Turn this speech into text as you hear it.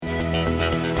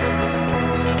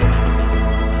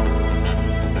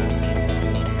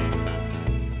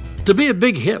To be a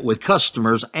big hit with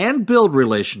customers and build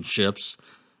relationships,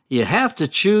 you have to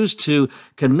choose to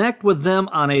connect with them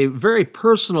on a very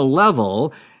personal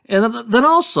level and then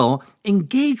also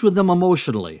engage with them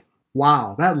emotionally.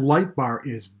 Wow, that light bar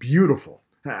is beautiful.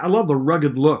 I love the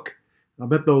rugged look. I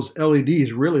bet those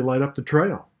LEDs really light up the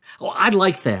trail. Oh, I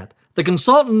like that. The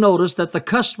consultant noticed that the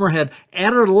customer had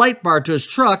added a light bar to his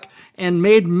truck and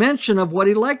made mention of what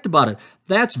he liked about it.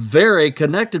 That's very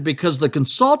connected because the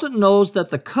consultant knows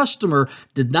that the customer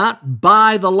did not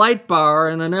buy the light bar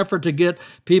in an effort to get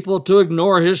people to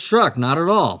ignore his truck, not at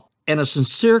all. And a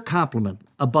sincere compliment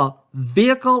about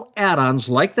vehicle add-ons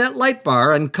like that light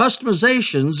bar and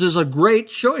customizations is a great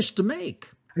choice to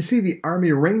make. I see the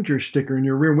Army Ranger sticker in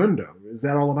your rear window. Is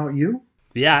that all about you?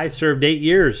 Yeah, I served 8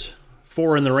 years,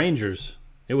 4 in the Rangers.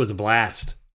 It was a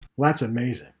blast. Well, that's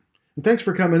amazing. And thanks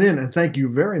for coming in, and thank you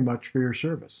very much for your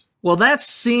service. Well, that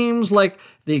seems like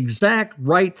the exact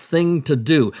right thing to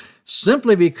do,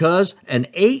 simply because an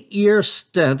 8-year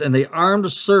stint in the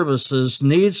armed services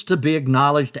needs to be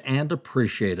acknowledged and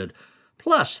appreciated.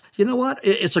 Plus, you know what?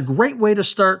 It's a great way to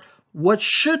start what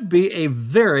should be a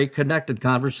very connected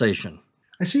conversation.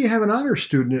 I see you have an honors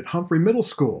student at Humphrey Middle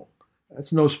School.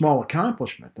 That's no small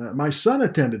accomplishment. My son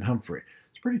attended Humphrey.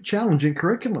 It's a pretty challenging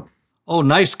curriculum. Oh,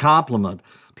 nice compliment.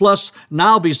 Plus,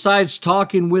 now besides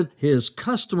talking with his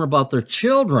customer about their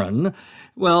children,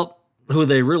 well, who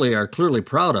they really are clearly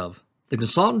proud of, the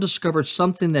consultant discovered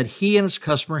something that he and his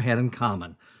customer had in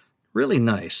common. Really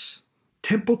nice.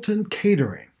 Templeton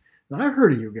Catering. Now, I've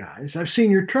heard of you guys. I've seen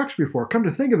your trucks before. Come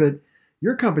to think of it,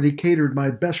 your company catered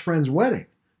my best friend's wedding.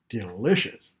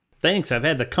 Delicious. Thanks, I've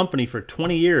had the company for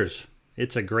 20 years.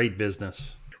 It's a great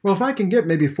business. Well, if I can get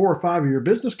maybe 4 or 5 of your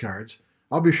business cards,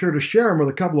 I'll be sure to share them with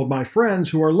a couple of my friends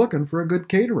who are looking for a good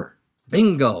caterer.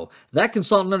 Bingo! That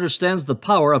consultant understands the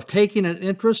power of taking an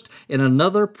interest in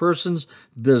another person's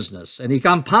business. And he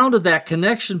compounded that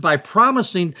connection by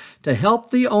promising to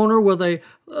help the owner with a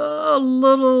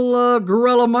little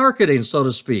guerrilla marketing, so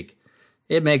to speak.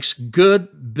 It makes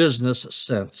good business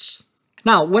sense.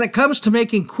 Now, when it comes to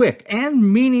making quick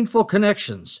and meaningful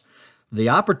connections, the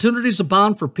opportunities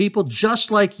abound for people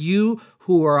just like you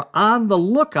who are on the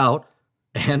lookout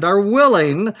and are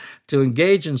willing to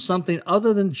engage in something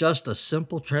other than just a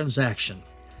simple transaction.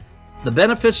 The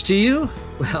benefits to you?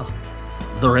 Well,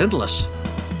 they're endless.